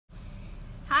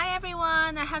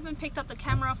everyone! I haven't picked up the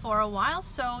camera for a while,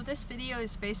 so this video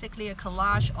is basically a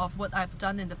collage of what I've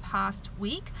done in the past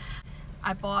week.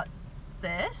 I bought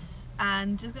this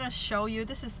and just gonna show you.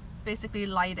 This is basically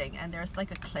lighting and there's like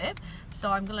a clip,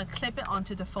 so I'm gonna clip it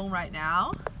onto the phone right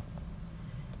now.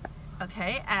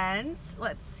 Okay, and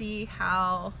let's see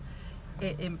how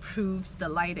it improves the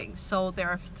lighting. So there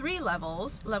are 3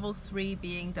 levels, level 3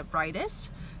 being the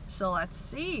brightest. So let's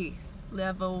see,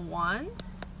 level 1.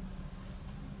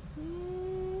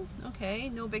 Okay,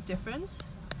 no big difference.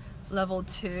 Level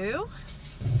 2.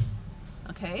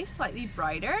 Okay, slightly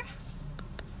brighter.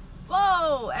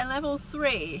 Whoa! And level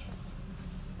 3.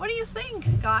 What do you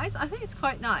think, guys? I think it's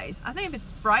quite nice. I think if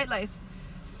it's bright, like it's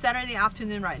Saturday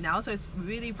afternoon right now, so it's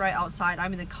really bright outside.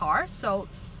 I'm in the car, so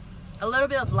a little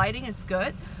bit of lighting is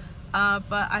good.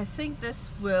 But I think this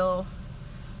will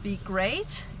be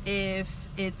great if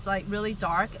it's like really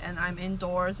dark and I'm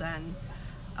indoors and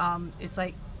it's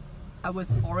like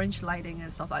with orange lighting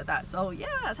and stuff like that. So yeah,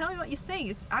 tell me what you think.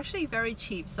 It's actually very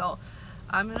cheap, so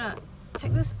I'm gonna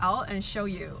take this out and show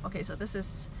you. Okay, so this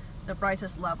is the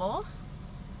brightest level.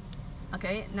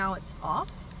 Okay, now it's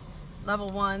off. Level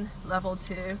 1, level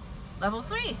 2, level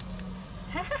 3.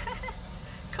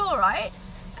 Cool, right?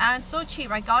 And so cheap.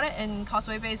 I got it in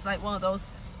Causeway Bay. It's like one of those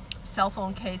cell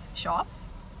phone case shops,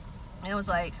 and it was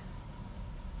like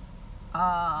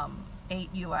 $8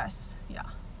 US. Yeah,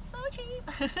 so cheap.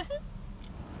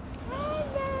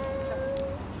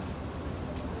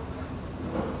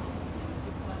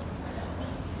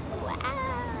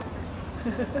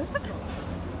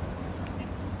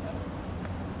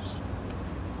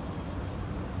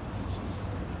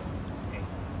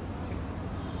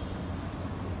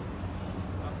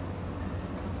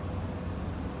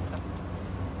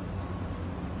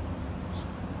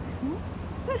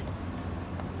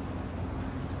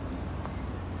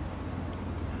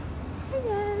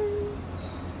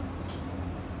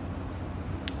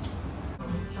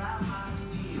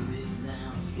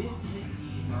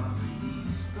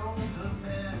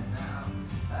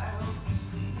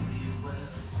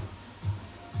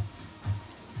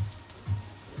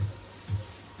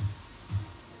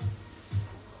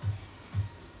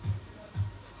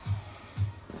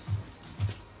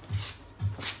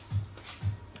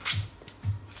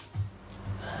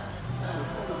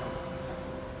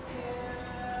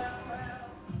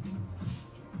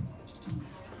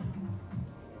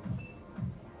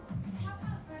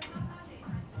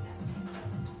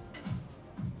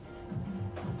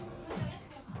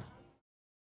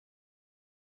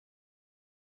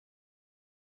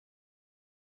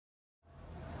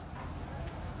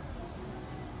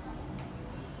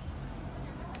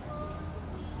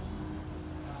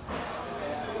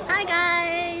 Hi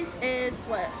guys, it's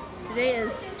what? Today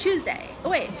is Tuesday.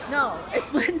 Oh wait, no,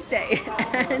 it's Wednesday,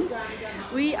 and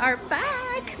we are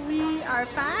back. We are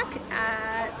back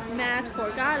at Mad for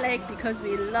Garlic because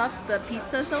we love the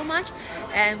pizza so much,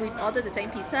 and we've ordered the same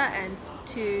pizza and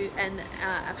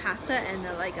a pasta and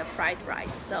like a fried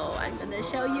rice. So I'm gonna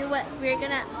show you what we're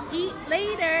gonna eat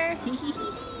later.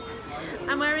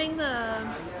 I'm wearing the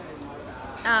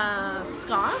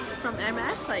scarf from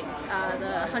Hermes, like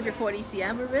the 140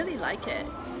 cm. We really like it.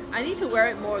 I need to wear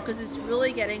it more because it's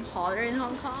really getting hotter in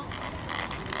Hong Kong.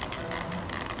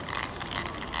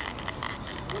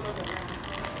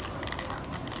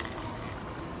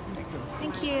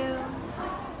 Thank you.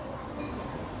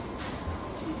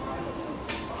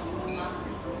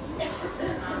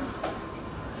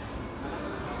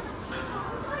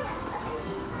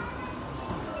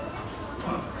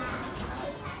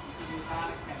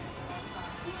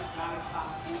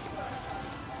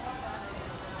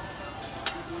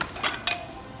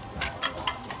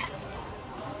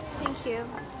 Thank you.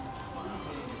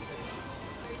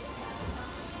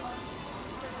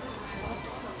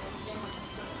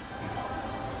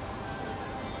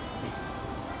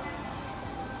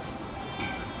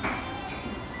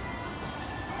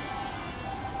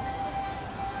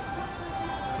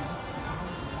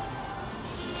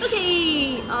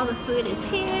 Okay, all the food is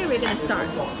here. We're gonna start.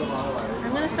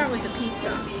 I'm gonna start with the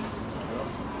pizza.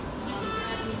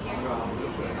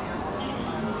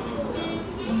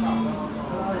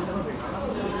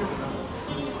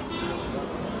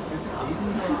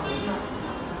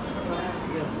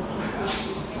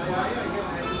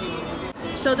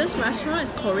 So this restaurant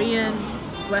is Korean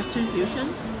Western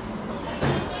fusion.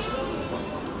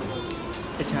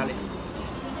 Italian.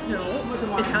 No,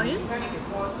 Italian?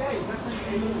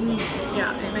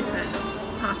 Yeah, it makes sense.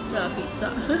 Pasta,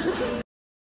 pizza.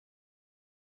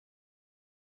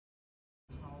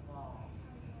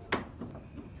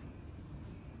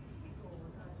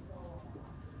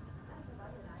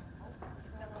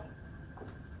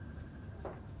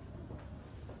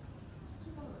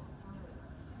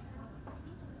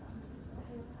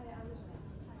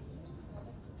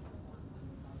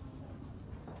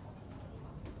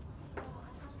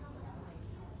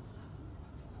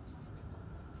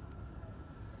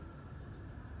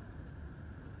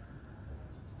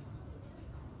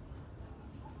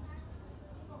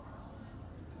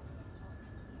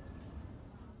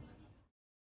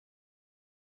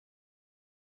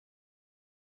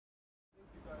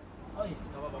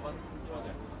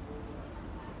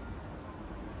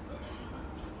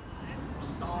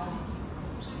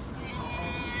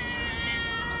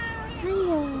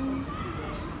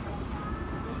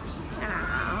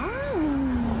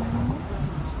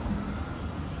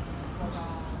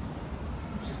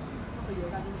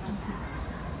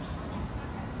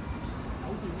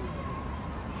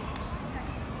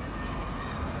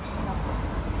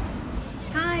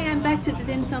 back to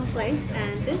the dim sum place,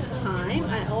 and this time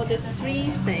I ordered 3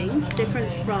 things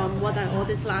different from what I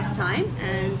ordered last time.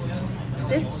 And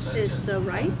this is the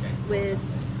rice with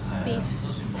beef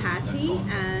patty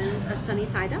and a sunny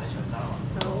side up.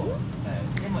 So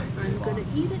I'm gonna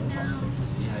eat it now.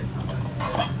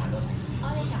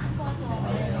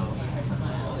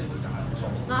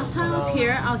 Last time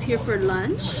I was here for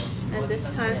lunch, and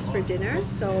this time's for dinner,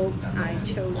 so I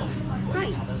chose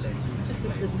rice. This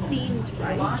is a steamed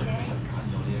rice.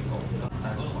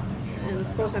 And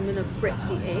of course I'm gonna break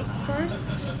the egg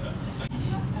first.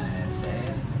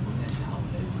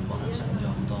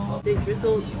 They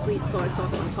drizzled sweet soy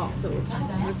sauce on top, so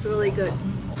it's really good.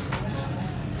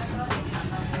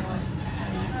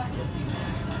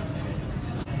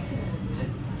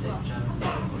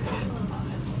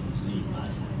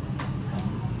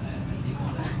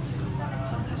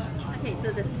 Okay,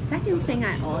 so the second thing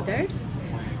I ordered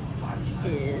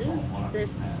is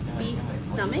this beef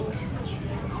stomach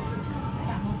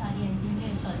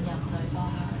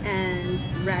and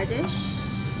radish,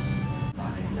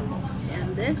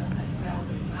 and this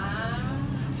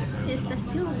is the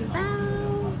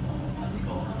xiaolongbao.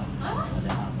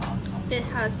 It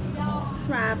has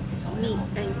crab meat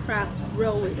and crab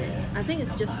roll with it. I think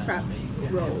it's just crab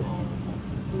roll.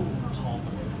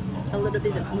 A little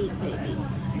bit of meat maybe,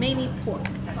 mainly pork.